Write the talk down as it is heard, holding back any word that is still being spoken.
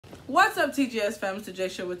What's up, TGS fam? It's the J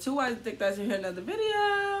Show with 2 Y's. Think that's here another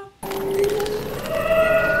video.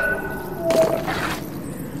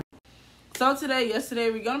 So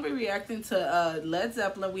yesterday, we're gonna be reacting to Led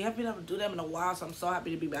Zeppelin. We haven't been able to do them in a while, so I'm so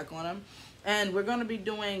happy to be back on them. And we're gonna be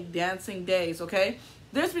doing Dancing Days. Okay.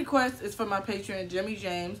 This request is from my patron Jimmy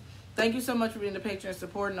James. Thank you so much for being the patron and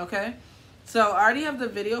supporting. Okay. So I already have the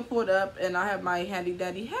video pulled up, and I have my handy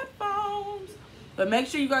dandy headphones. But make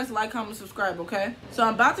sure you guys like, comment, subscribe, okay? So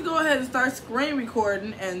I'm about to go ahead and start screen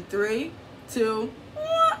recording in 3, 2, 1.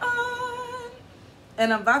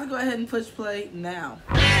 And I'm about to go ahead and push play now.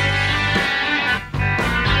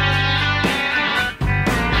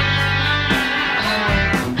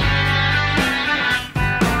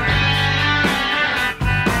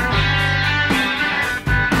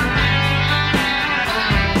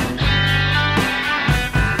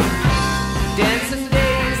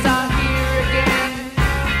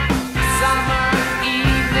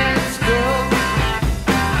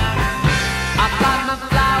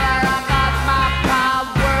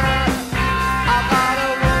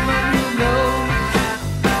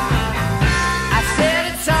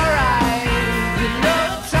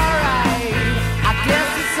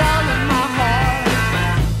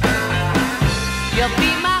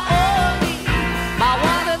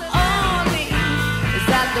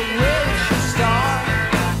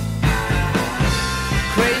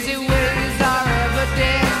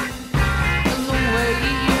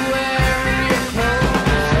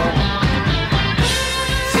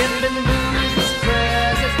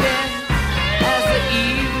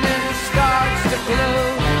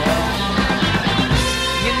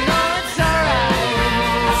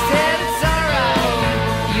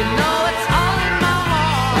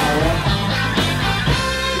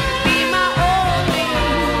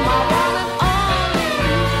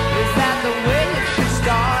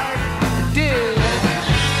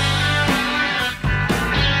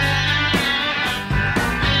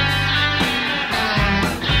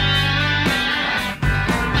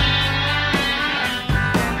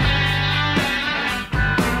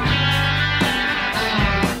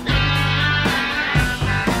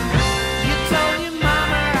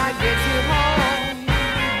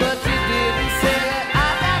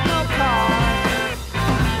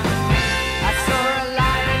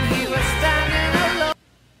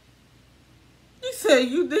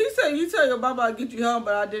 You tell your mama I'll get you home,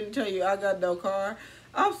 but I didn't tell you I got no car.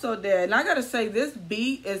 I'm so dead. And I gotta say, this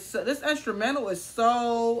beat is, this instrumental is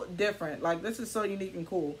so different. Like, this is so unique and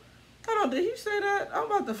cool. Hold on, did he say that? I'm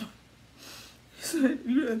about to. He said,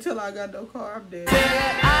 you didn't tell I got no car. I'm dead. I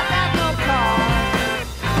got no car.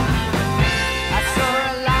 I saw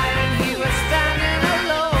a light and he was standing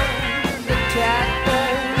alone. The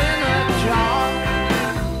tadpole in a jar.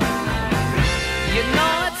 You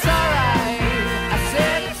know it's alright. I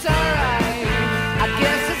said it's alright. I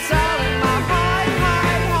guess it's all in my heart,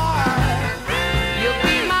 heart, heart. You'll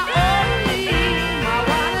be my only, my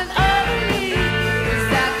one and only. Is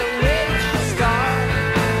that the way it should start?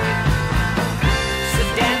 So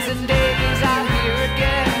dancing days out here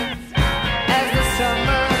again as the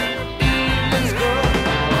summer evenings go.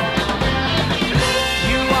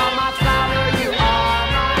 You are my flower, you are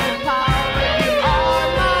my power, you are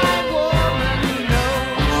my woman, you know.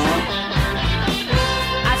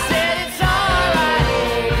 I said it's alright,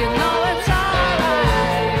 you know it's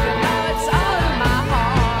alright, you know it's all in my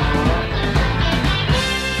heart.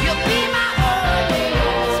 You'll be my only,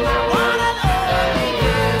 yes, my one and only,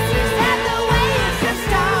 yes. Is that the way it should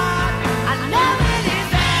start? I know it is.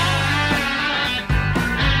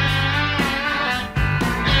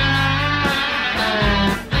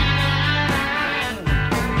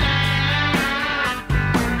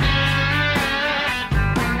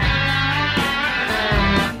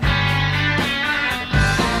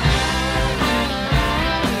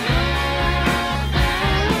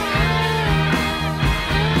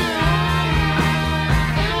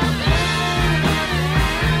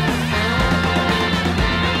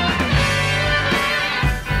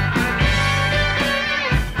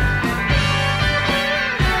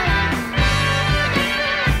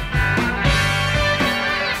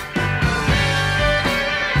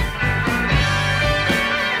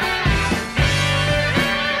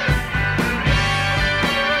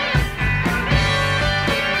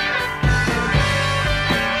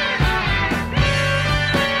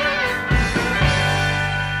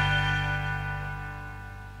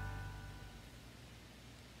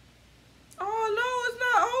 Oh no, it's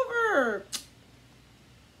not over.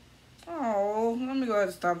 Oh, let me go ahead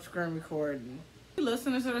and stop screen recording.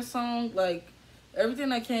 Listening to the song, like, everything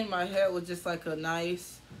that came in my head was just like a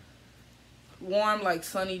nice, warm, like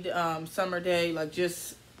sunny summer day, like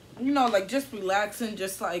just you know, like just relaxing,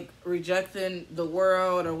 just like rejecting the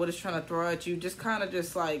world or what it's trying to throw at you. Just kind of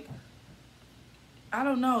just like, I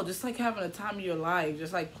don't know, just like having a time of your life.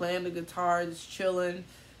 Just like playing the guitar, just chilling,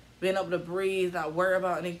 being able to breathe, not worry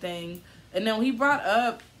about anything. And then when he brought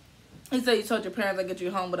up, he said you told your parents I'd get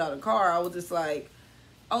you home without a car. I was just like,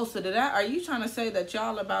 oh, so are you trying to say that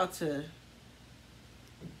y'all about to,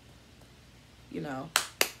 you know,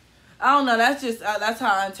 I don't know. That's just, that's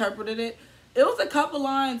how I interpreted it. It was a couple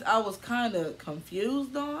lines I was kind of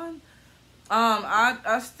confused on.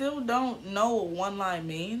 I still don't know what one line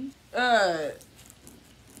means.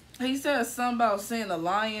 He said something about seeing a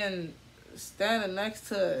lion standing next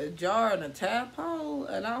to a jar and a tadpole,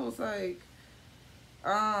 and I was like,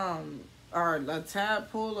 or a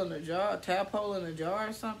tadpole in a jar,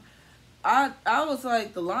 or something. I was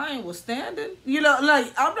like, the lion was standing, you know,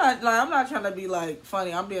 like I'm not trying to be like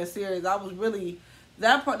funny. I'm being serious. I was really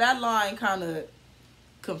that line kind of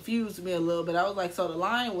confused me a little bit. I was like, so the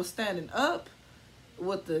lion was standing up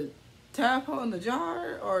with the tadpole in the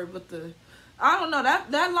jar, or with the, I don't know,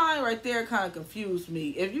 that line right there kind of confused me.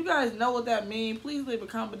 If you guys know what that means, please leave a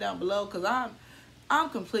comment down below, because I'm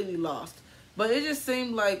completely lost. But it just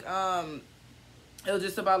seemed like it was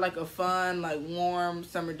just about like a fun, like warm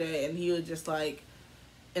summer day, and he was just like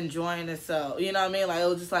enjoying himself, you know what I mean? Like it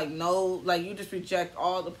was just like, no, like you just reject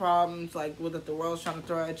all the problems like that the world's trying to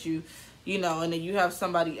throw at you, you know, and then you have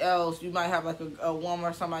somebody else, you might have like a woman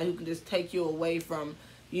or somebody who can just take you away from,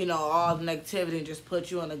 you know, all the negativity and just put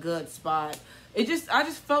you in a good spot. I just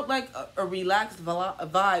felt like a relaxed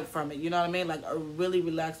vibe from it, you know what I mean? Like a really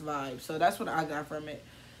relaxed vibe. So that's what I got from it.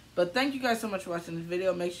 But thank you guys so much for watching this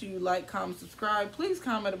video. Make sure you like, comment, subscribe. Please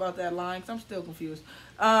comment about that line, because I'm still confused.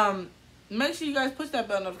 Make sure you guys push that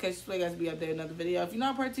bell notification so you guys be updated in another video. If you're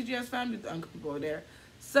not part of TGS family, the uncle people over there.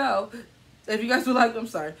 So, if you guys would like,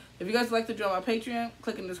 if you guys would like to join my Patreon,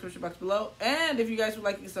 click in the description box below. And if you guys would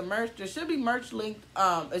like to get some merch, there should be merch linked.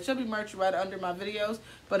 It should be merch right under my videos.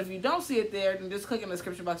 But if you don't see it there, then just click in the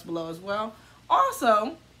description box below as well.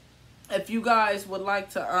 Also, if you guys would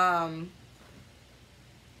like to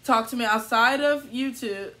talk to me outside of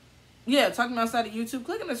YouTube, talk to me outside of YouTube,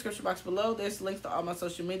 click in the description box below. There's links to all my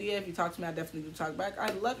social media. If you talk to me, I definitely do talk back. I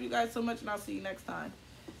love you guys so much, and I'll see you next time.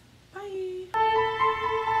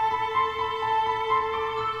 Bye.